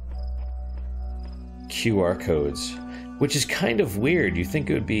QR codes, which is kind of weird. You think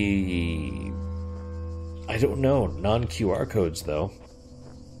it would be... I don't know, non-QR codes, though.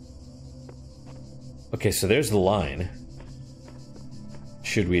 Okay, so there's the line.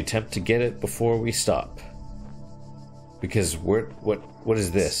 Should we attempt to get it before we stop? Because what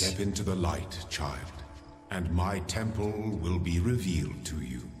is this? Step into the light, child, and my temple will be revealed to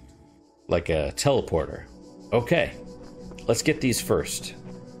you. Like a teleporter. Okay, let's get these first.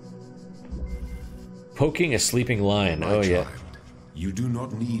 Poking a sleeping lion. My oh, child, yeah. You do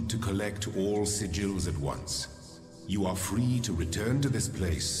not need to collect all sigils at once. You are free to return to this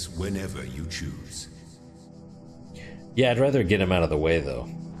place whenever you choose. Yeah, I'd rather get him out of the way, though.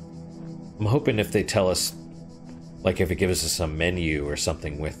 I'm hoping if they tell us, like if it gives us a menu or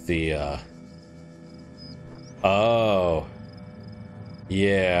something with the, Oh.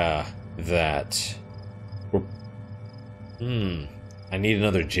 Yeah, that. I need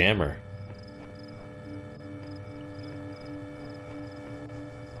another jammer.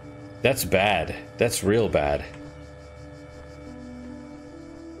 That's bad. That's real bad.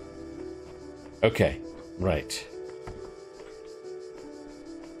 Okay, right.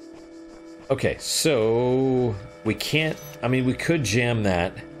 Okay, so we can't... I mean, we could jam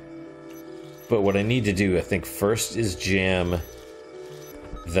that. But what I need to do, I think, first is jam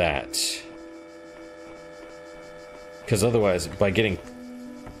that. Because otherwise, by getting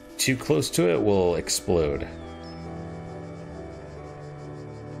too close to it, we'll explode.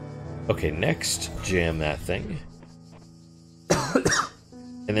 Okay, next, jam that thing.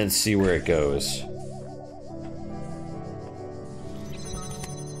 And then see where it goes.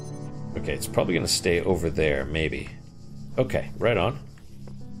 Okay, it's probably going to stay over there, maybe. Okay, right on.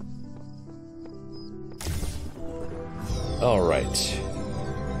 Alright.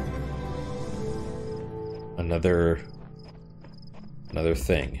 Another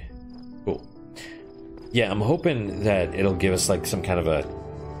thing. Cool. Yeah, I'm hoping that it'll give us like some kind of a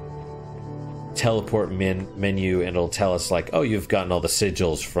teleport menu and it'll tell us like, oh, you've gotten all the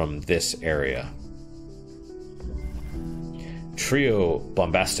sigils from this area. Trio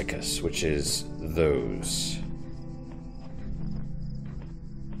Bombasticus, which is those.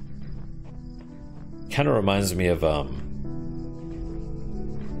 Kind of reminds me of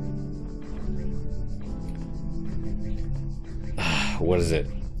what is it?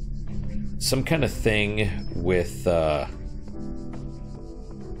 Some kind of thing with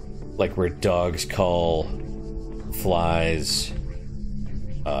like where dogs call flies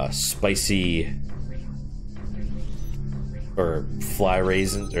spicy or fly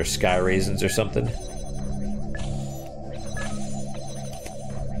raisins or sky raisins or something.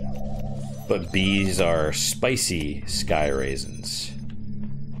 But bees are spicy sky raisins.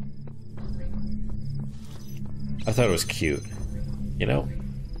 I thought it was cute, you know?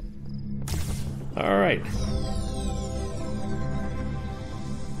 Alright.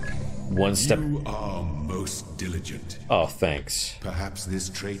 One step. You are most diligent. Oh, thanks. Perhaps this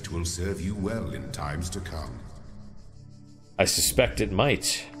trait will serve you well in times to come. I suspect it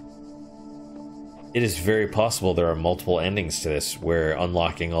might. It is very possible there are multiple endings to this, where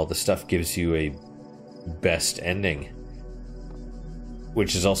unlocking all the stuff gives you a best ending.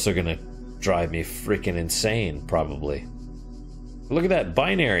 Which is also gonna drive me freaking insane, probably. Look at that,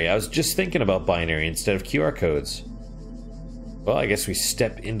 binary. I was just thinking about binary instead of QR codes. Well, I guess we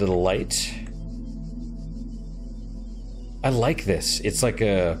step into the light. I like this. It's like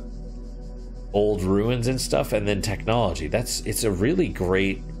a old ruins and stuff, and then technology. It's a really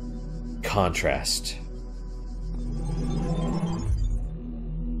great contrast.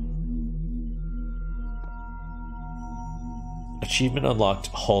 Achievement unlocked,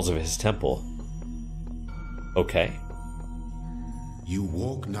 Halls of his temple. Okay. You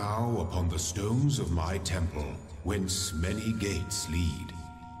walk now upon the stones of my temple, whence many gates lead.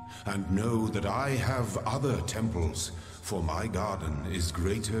 And know that I have other temples, for my garden is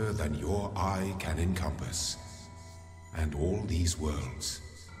greater than your eye can encompass. And all these worlds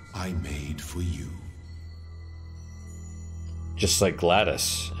I made for you. Just like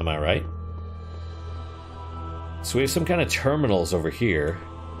Gladys, am I right? So we have some kind of terminals over here.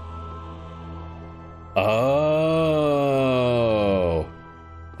 Oh,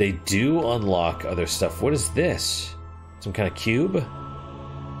 they do unlock other stuff. What is this? Some kind of cube?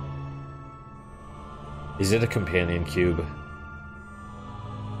 Is it a companion cube?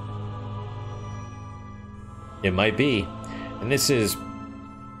 It might be. And this is...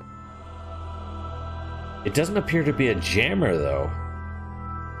 It doesn't appear to be a jammer, though.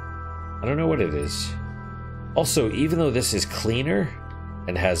 I don't know what it is. Also, even though this is cleaner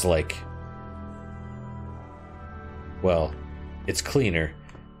and has, like... Well, it's cleaner.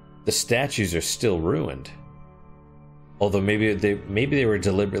 The statues are still ruined. Although maybe they were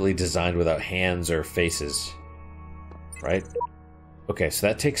deliberately designed without hands or faces. Right? Okay, so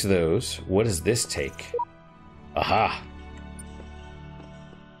that takes those. What does this take? Aha!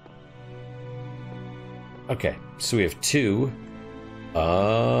 Okay, so we have 2.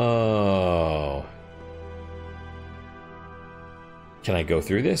 Oh. Can I go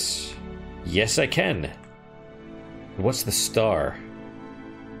through this? Yes, I can. What's the star?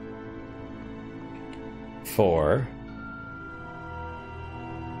 4.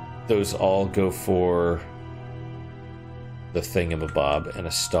 Those all go for the thingamabob and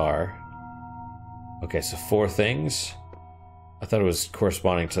a star. Okay, so 4 things. I thought it was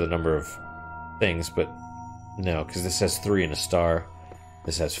corresponding to the number of things, but no, because this has 3 and a star.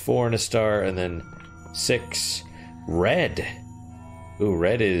 This has 4 and a star, and then 6. Red. Ooh,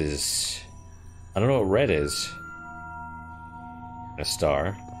 red is... I don't know what red is. A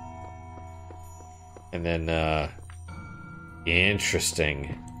star. And then,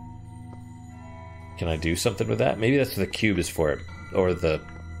 interesting. Can I do something with that? Maybe that's what the cube is for it. Or the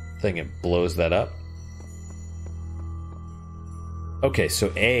thing, it blows that up. Okay,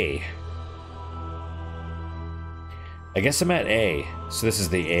 so A. I guess I'm at A. So this is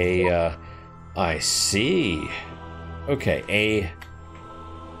the A, I see. Okay, A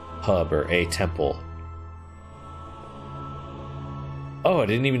hub or A temple. Oh, I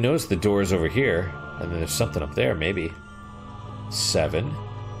didn't even notice the doors over here. And then there's something up there, maybe. 7.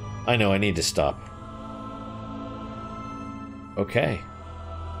 I know, I need to stop. Okay.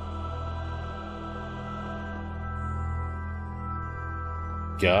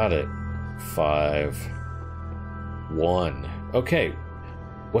 Got it. 5. 1. Okay.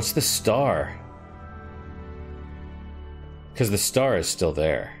 What's the star? Because the star is still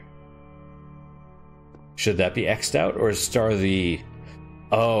there. Should that be X'd out, or is star the...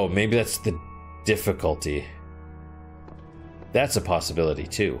 Oh, maybe that's the difficulty. That's a possibility,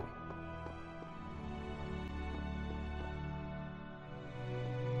 too.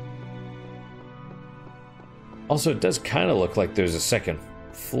 Also, it does kind of look like there's a second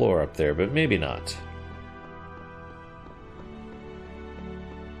floor up there, but maybe not.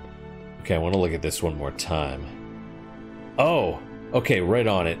 Okay, I want to look at this one more time. Oh, okay, right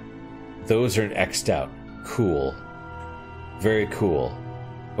on it. Those are X'd out. Cool. Very cool.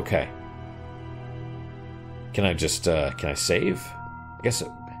 Okay. Can I just, can I save? I guess,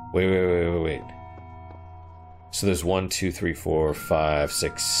 wait. So there's 1, 2, 3, 4, 5,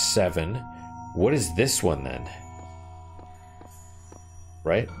 6, 7. What is this one then?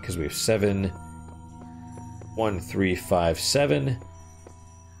 Right? Because we have 7, 1, 3, 5, 7,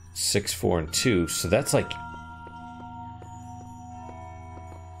 6, 4, and 2. So that's like...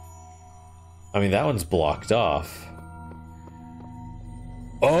 I mean, that one's blocked off.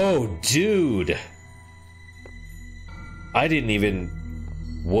 Oh, dude! I didn't even...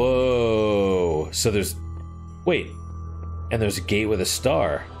 Whoa! So there's... Wait. And there's a gate with a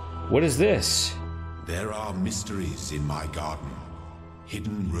star. What is this? There are mysteries in my garden.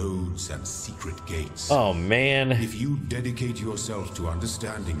 Hidden roads and secret gates. Oh, man. If you dedicate yourself to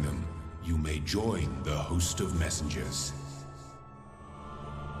understanding them, you may join the host of messengers.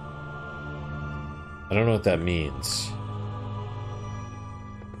 I don't know what that means.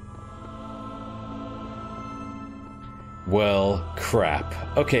 Well,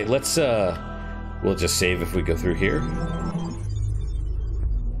 crap. Okay, let's, we'll just save if we go through here.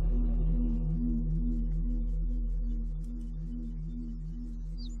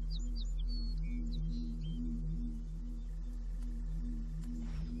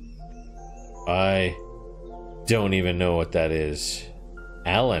 I don't even know what that is.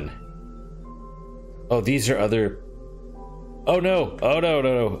 Alan. Oh, these are other... Oh, no. Oh, no.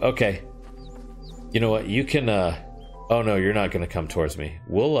 Okay. You know what? You can, Oh, no, you're not going to come towards me.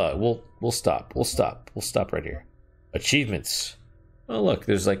 We'll stop. We'll stop right here. Achievements. Oh, look.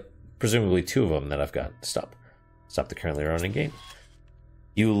 There's, like, presumably 2 of them that I've got. Stop the currently running game.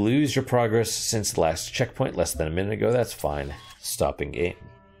 You lose your progress since the last checkpoint less than a minute ago. That's fine. Stopping game.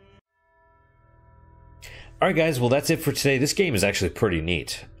 Alright guys, well that's it for today. This game is actually pretty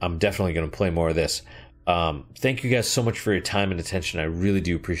neat. I'm definitely going to play more of this. Thank you guys so much for your time and attention. I really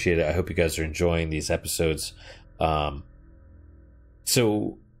do appreciate it. I hope you guys are enjoying these episodes. Every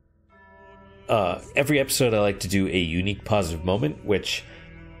episode I like to do a unique positive moment, which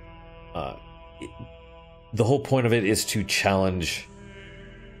the whole point of it is to challenge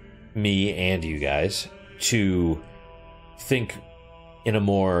me and you guys to think in a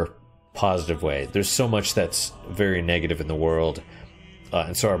more positive way. There's so much that's very negative in the world,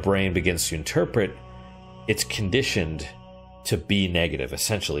 and so our brain begins to interpret it's conditioned to be negative,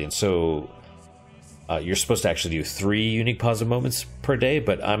 essentially. And so you're supposed to actually do 3 unique positive moments per day,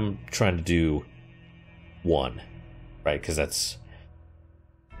 but I'm trying to do 1, right? Because it's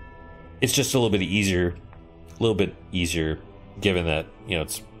just a little bit easier, given that, you know,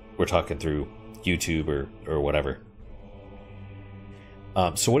 we're talking through YouTube or whatever.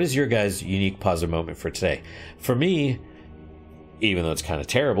 So what is your guys' unique positive moment for today? For me, even though it's kind of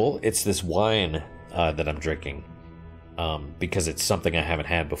terrible, it's this wine that I'm drinking, because it's something I haven't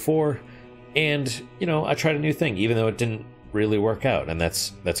had before, and you know, I tried a new thing, even though it didn't really work out, and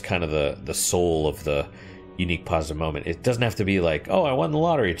that's kind of the soul of the unique positive moment. It doesn't have to be like, oh, I won the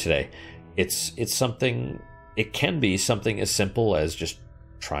lottery today. It's something. It can be something as simple as just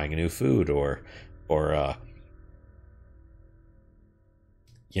trying a new food, or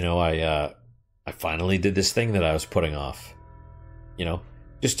you know, I finally did this thing that I was putting off. You know,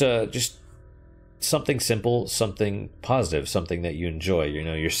 just something simple, something positive, something that you enjoy. You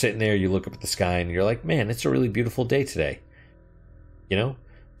know, you're sitting there, you look up at the sky, and you're like, man, it's a really beautiful day today. You know,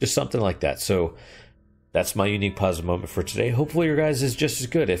 just something like that. So that's my unique positive moment for today. Hopefully your guys is just as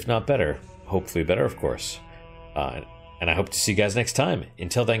good, if not better. Hopefully better, of course. And I hope to see you guys next time.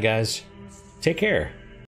 Until then, guys, take care.